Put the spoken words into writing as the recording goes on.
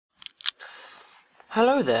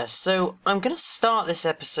Hello there. So I'm going to start this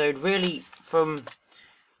episode really from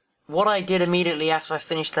what I did immediately after I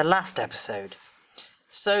finished the last episode.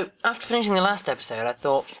 So after finishing the last episode, I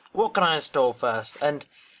thought, what can I install first? And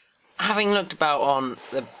having looked about on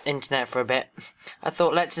the internet for a bit, I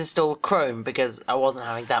thought let's install Chrome because I wasn't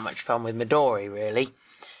having that much fun with Midori really.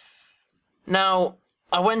 Now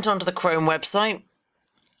I went onto the Chrome website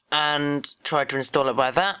and tried to install it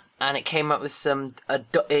by that, and it came up with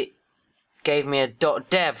it gave me a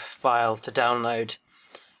 .deb file to download,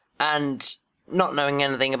 and not knowing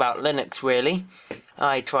anything about Linux really,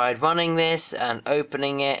 I tried running this and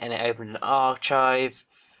opening it, and it opened an archive,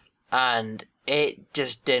 and it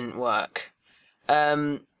just didn't work.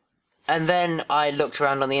 And then I looked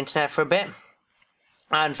around on the internet for a bit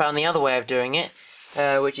and found the other way of doing it,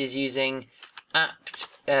 which is using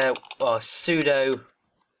sudo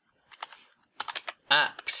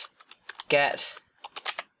apt-get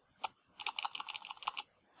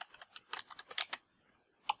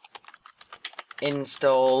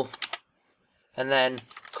install and then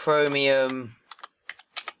Chromium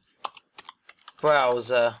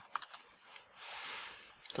browser,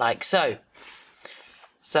 like so.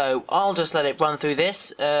 So I'll just let it run through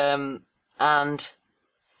this, and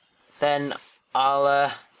then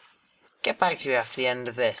I'll get back to you after the end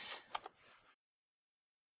of this.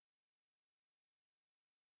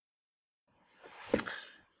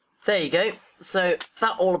 There you go. So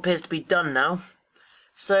that all appears to be done now.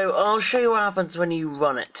 So I'll show you what happens when you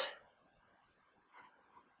run it.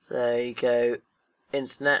 So you go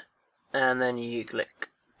internet and then you click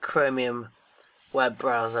Chromium web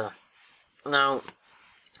browser. Now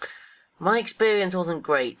my experience wasn't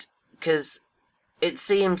great because it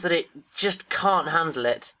seems that it just can't handle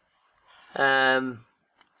it, and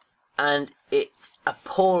it's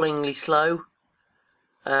appallingly slow.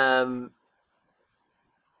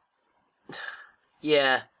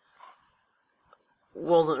 Yeah,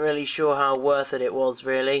 wasn't really sure how worth it was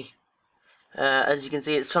really. As you can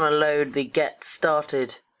see, it's trying to load the get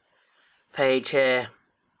started page here,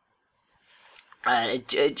 and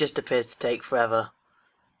it just appears to take forever.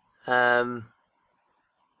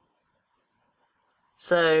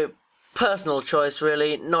 So personal choice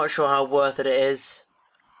really, not sure how worth it is.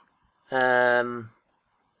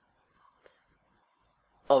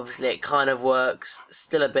 Obviously it kind of works,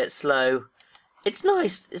 still a bit slow. It's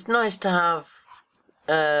nice to have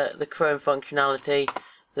the Chrome functionality,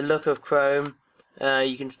 the look of Chrome.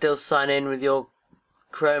 You can still sign in with your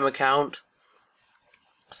Chrome account,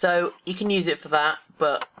 so you can use it for that,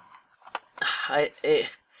 but I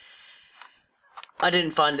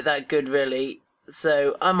didn't find it that good really,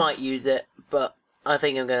 so I might use it, but I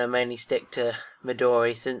think I'm going to mainly stick to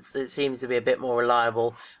Midori since it seems to be a bit more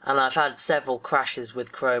reliable, and I've had several crashes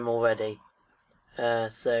with Chrome already,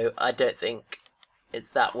 so I don't think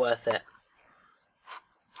it's that worth it.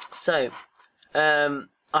 So I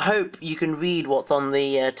hope you can read what's on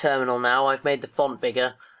the terminal now. I've made the font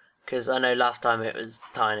bigger because I know last time it was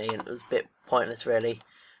tiny and it was a bit pointless really.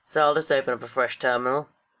 So I'll just open up a fresh terminal.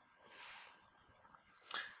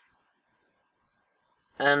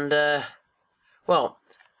 And well,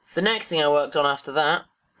 the next thing I worked on after that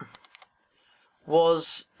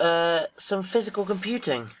was some physical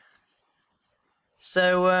computing.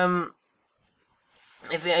 So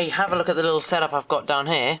if you have a look at the little setup I've got down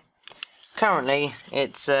here, currently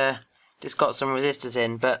it's just got some resistors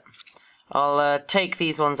in, but I'll take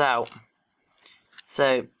these ones out.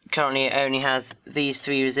 So currently it only has these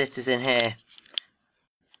three resistors in here.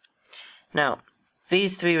 Now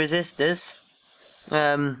these three resistors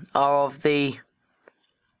are of the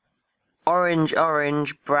orange,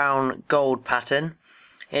 brown, gold pattern.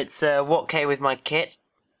 It's what came with my kit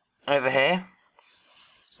over here.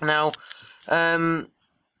 Now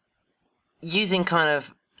using kind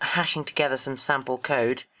of hashing together some sample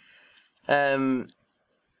code,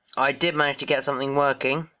 I did manage to get something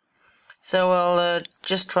working, so I'll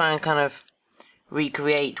just try and kind of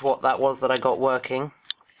recreate what that was that I got working,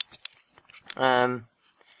 and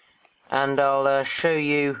I'll show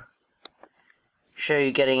you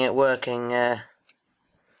getting it working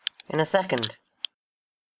in a second.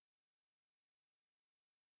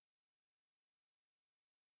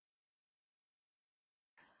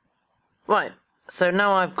 Right, so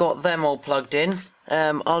now I've got them all plugged in,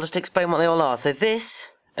 I'll just explain what they all are. So this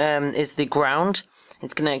is the ground.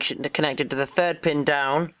 It's connected to the third pin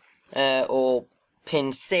down, or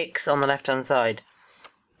pin 6 on the left hand side.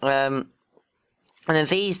 And then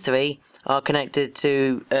these three are connected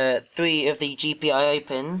to 3 of the GPIO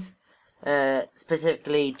pins,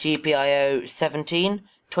 specifically GPIO 17,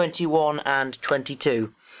 21 and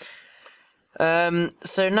 22.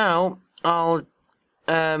 So now I'll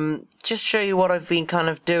just show you what I've been kind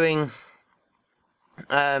of doing,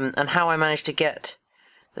 and how I managed to get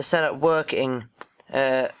the setup working,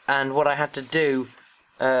 and what I had to do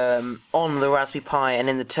on the Raspberry Pi and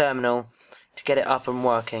in the terminal to get it up and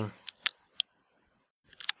working.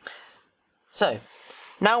 So,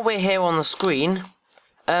 now we're here on the screen.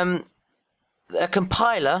 A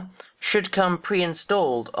compiler should come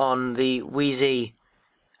pre-installed on the Wheezy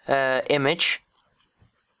image,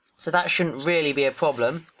 so that shouldn't really be a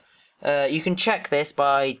problem. You can check this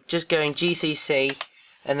by just going GCC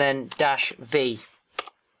and then -V.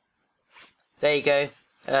 There you go.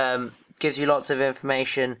 Gives you lots of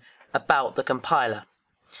information about the compiler.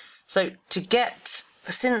 So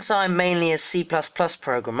since I'm mainly a C++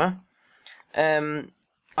 programmer,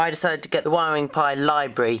 I decided to get the wiringpi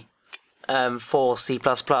library for C++.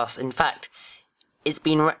 In fact,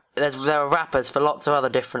 there are wrappers for lots of other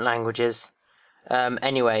different languages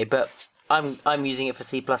anyway, but I'm using it for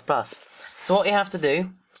C++. So what you have to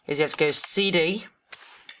do is you have to go cd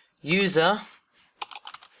user,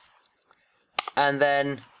 and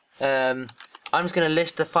then I'm just going to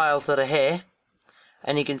list the files that are here,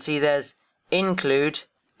 and you can see there's include,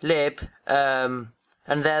 lib, and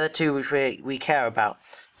they're the two which we care about.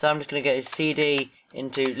 So I'm just going to go cd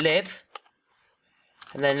into lib,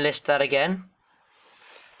 and then list that again.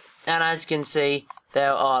 And as you can see,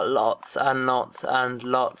 there are lots and lots and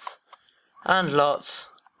lots and lots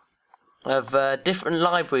of different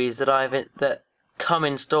libraries that come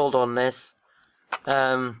installed on this,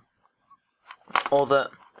 or that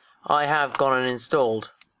I have gone and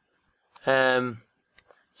installed. So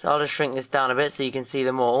I'll just shrink this down a bit so you can see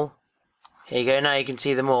them all. Here you go, now you can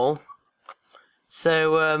see them all.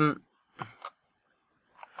 So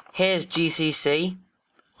here's GCC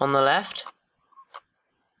on the left.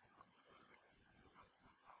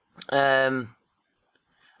 And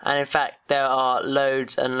in fact there are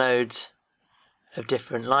loads and loads of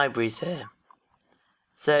different libraries here.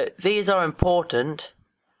 So these are important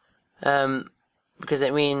because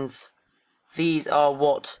it means these are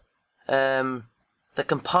what the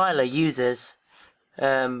compiler uses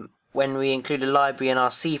when we include a library in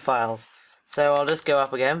our C files. So I'll just go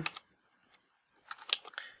up again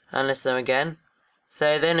and list them again.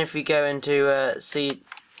 So then if we go into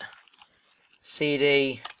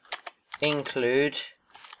cd include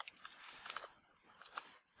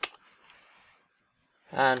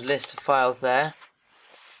and list of files there,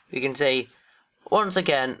 we can see once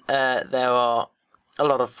again there are a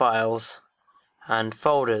lot of files and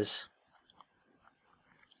folders.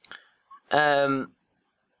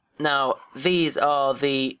 Now these are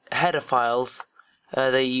the header files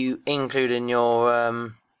that you include in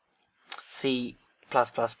your C++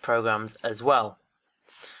 programs as well.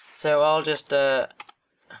 So I'll just go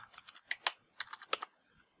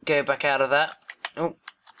back out of that. Oh.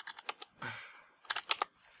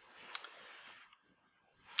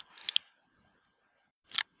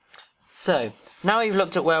 So now we've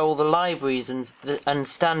looked at where all the libraries and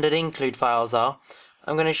standard include files are,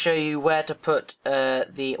 I'm going to show you where to put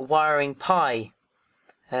the wiringpi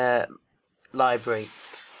library.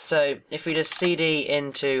 So if we just cd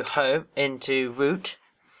into home, into root.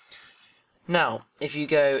 Now if you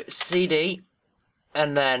go cd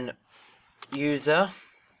and then user,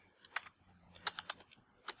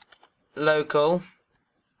 local,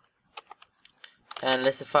 and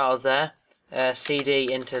list of files there,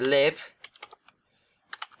 cd into lib,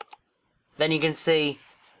 then you can see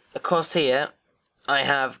across here I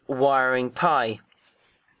have wiringpi.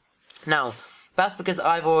 Now that's because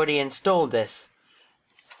I've already installed this,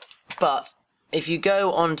 but if you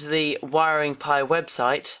go onto the wiringpi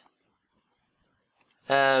website,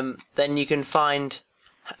 then you can find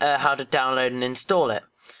how to download and install it,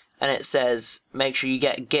 and it says make sure you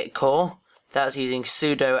get git core. That's using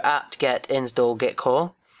sudo apt-get install git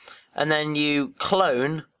core, and then you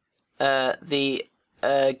clone the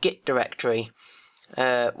git directory,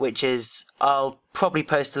 which is, I'll probably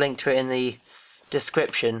post a link to it in the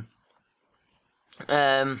description.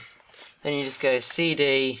 Then you just go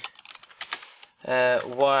cd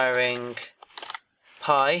wiringpi,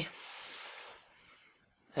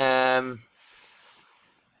 and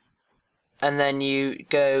then you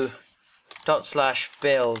go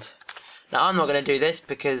 /build. Now I'm not going to do this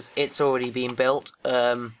because it's already been built,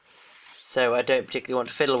 so I don't particularly want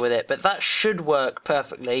to fiddle with it, but that should work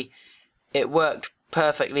perfectly. It worked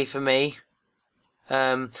perfectly for me.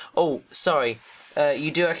 Oh, sorry,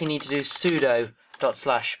 you do actually need to do sudo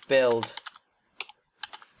 /build.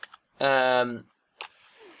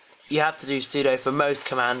 You have to do sudo for most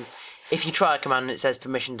commands. If you try a command and it says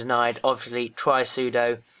permission denied, obviously try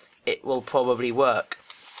sudo, it will probably work.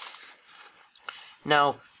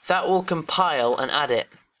 Now that will compile and add it.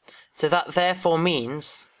 So that therefore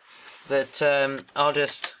means that I'll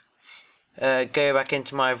just go back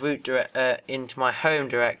into my into my home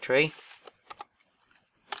directory,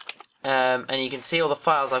 and you can see all the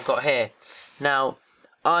files I've got here. Now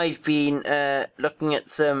I've been looking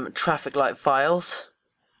at some traffic light files,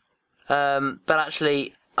 but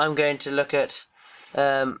actually I'm going to look at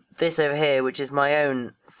this over here, which is my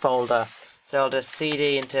own folder. So I'll just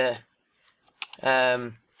cd into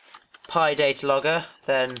pi data logger,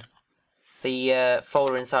 then the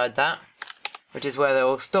folder inside that, which is where they're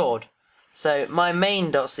all stored. So my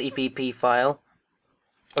main.cpp file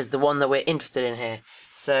is the one that we're interested in here.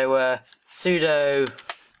 So sudo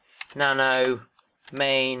nano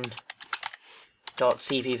main.cpp,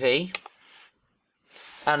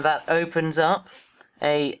 and that opens up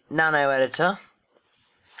a nano editor,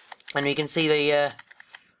 and you can see the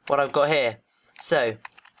what I've got here. So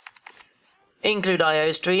include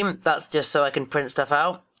IO stream, that's just so I can print stuff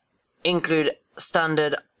out. Include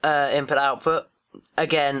standard input output,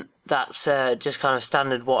 again that's just kind of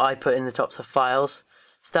standard what I put in the tops of files.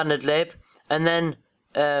 Standard lib, and then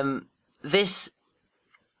this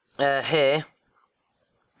here,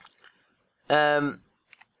 as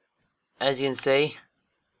you can see,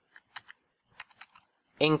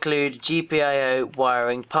 include GPIO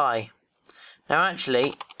wiringpi. Now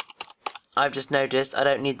actually, I've just noticed I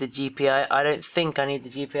don't need the GPIO. I don't think I need the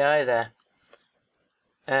GPIO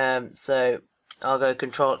there. So I'll go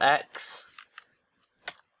Control X.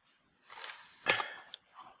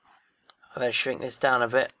 I better shrink this down a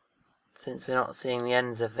bit since we're not seeing the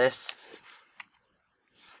ends of this.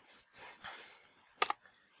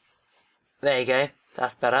 There you go,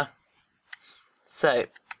 that's better. So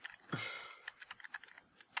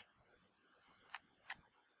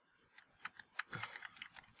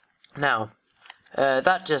now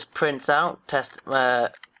that just prints out test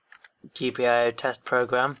GPIO test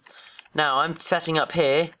program. Now I'm setting up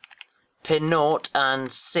here pin 0 and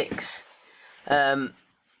 6.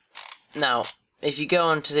 Now if you go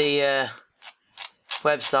onto the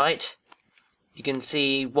website, you can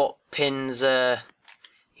see what pins you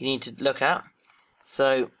need to look at.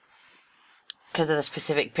 So because of the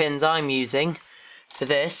specific pins I'm using for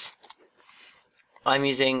this, I'm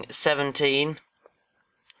using 17,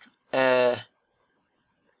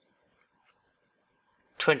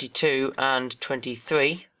 22 and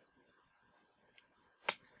 23,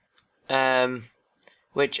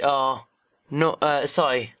 which are not,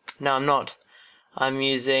 sorry, no I'm not, I'm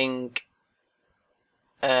using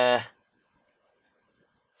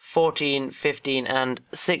 14, 15 and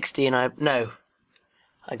 16, I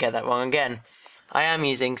get that wrong again. I am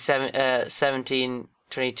using 17,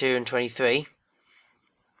 22 and 23,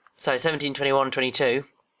 sorry 17, 21, 22,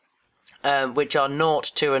 which are 0,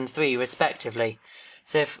 2 and 3 respectively.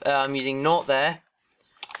 So if I'm using 0 there,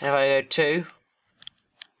 and if I go 2,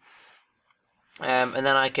 and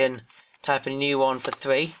then I can type a new one for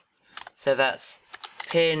 3, so that's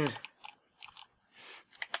pin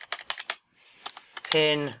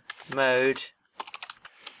mode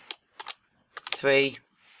 3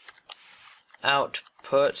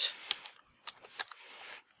 output,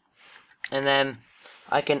 and then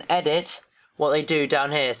I can edit what they do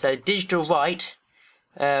down here. So digital write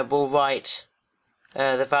will write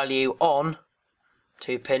the value on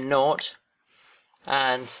to pin 0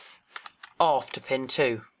 and off to pin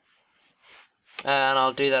 2, and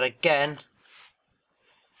I'll do that again.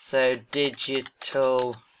 So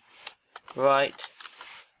digital write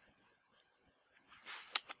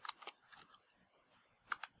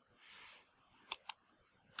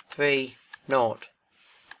three 0.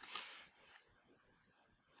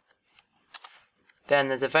 Then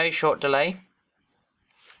there's a very short delay,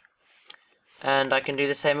 and I can do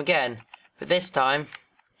the same again, but this time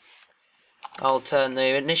I'll turn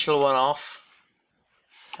the initial one off,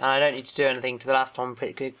 and I don't need to do anything to the last one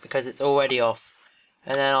because it's already off.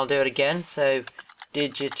 And then I'll do it again, so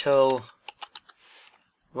digital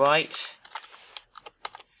write,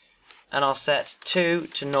 and I'll set 2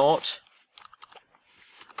 to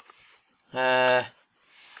 0,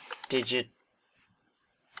 digital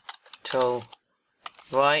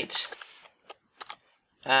write,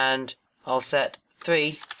 and I'll set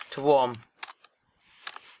 3 to 1,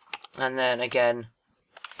 and then again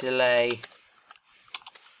delay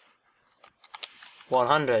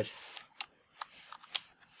 100,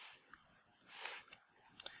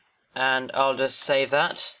 and I'll just save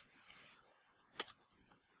that.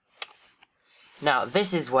 Now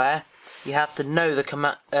this is where you have to know the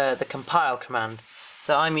compile command.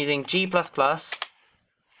 So I'm using G++,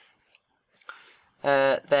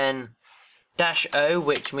 then -O,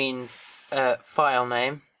 which means file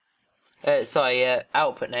name,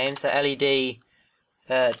 output name, so LED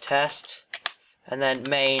test, and then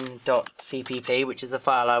main.cpp, which is the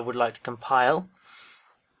file I would like to compile.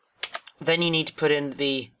 Then you need to put in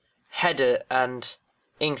the header and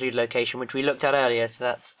include location, which we looked at earlier, so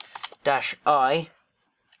that's -i,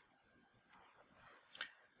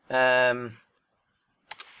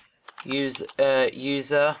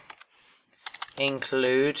 user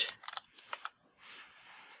include,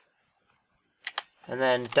 and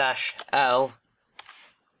then -l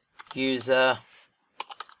user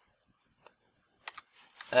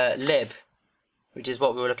lib, which is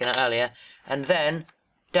what we were looking at earlier, and then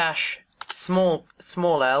small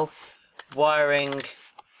l wiring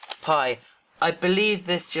pi. I believe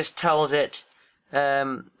this just tells it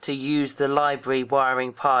to use the library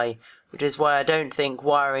wiringpi, which is why I don't think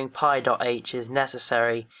wiringpi.h is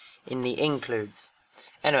necessary in the includes.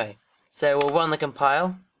 Anyway, so we'll run the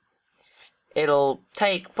compile. It'll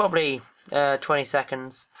take probably 20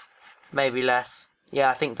 seconds, maybe less. Yeah,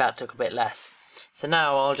 I think that took a bit less. So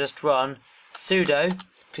now I'll just run sudo,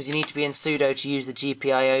 because you need to be in sudo to use the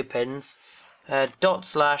GPIO pins,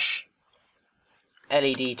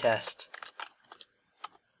 /LED test.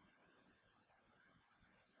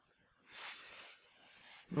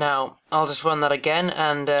 Now I'll just run that again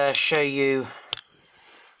and show you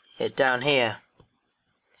it down here.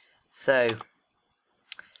 So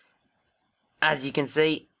as you can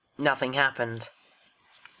see, nothing happened.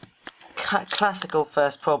 Classical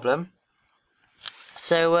first problem.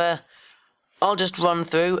 So I'll just run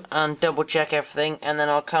through and double check everything, and then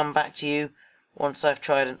I'll come back to you once I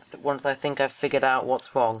think I've figured out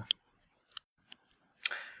what's wrong.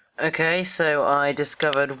 Okay, so I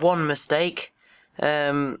discovered one mistake.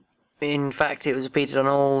 In fact, it was repeated on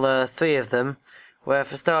all 3 of them, where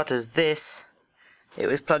for starters, it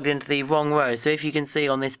was plugged into the wrong row. So if you can see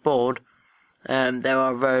on this board, there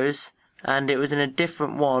are rows, and it was in a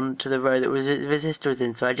different one to the row that the resistor was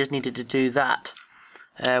in, so I just needed to do that,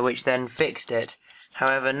 which then fixed it.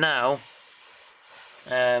 However, now,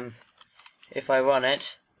 if I run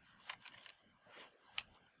it,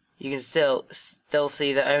 you can still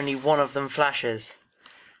see that only one of them flashes.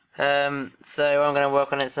 So I'm going to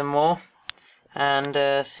work on it some more and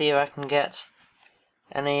see if I can get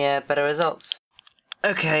any better results.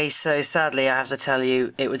 Okay, so sadly I have to tell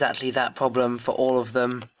you it was actually that problem for all of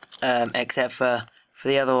them, except for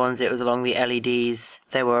the other ones it was along the LEDs.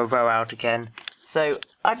 They were a row out again. So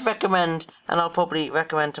I'd recommend, and I'll probably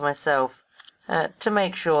recommend to myself, to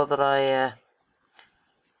make sure that I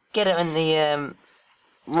get it in the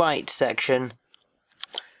right section.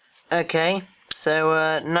 Okay,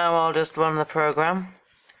 so now I'll just run the program.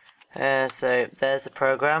 So there's the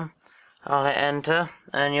program. I'll hit enter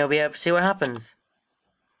and you'll be able to see what happens.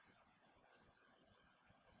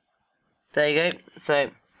 There you go.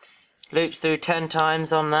 So loops through 10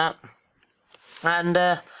 times on that, and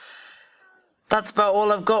that's about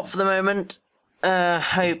all I've got for the moment.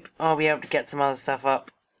 Hope I'll be able to get some other stuff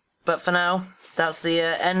up, but for now that's the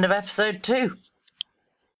end of episode 2.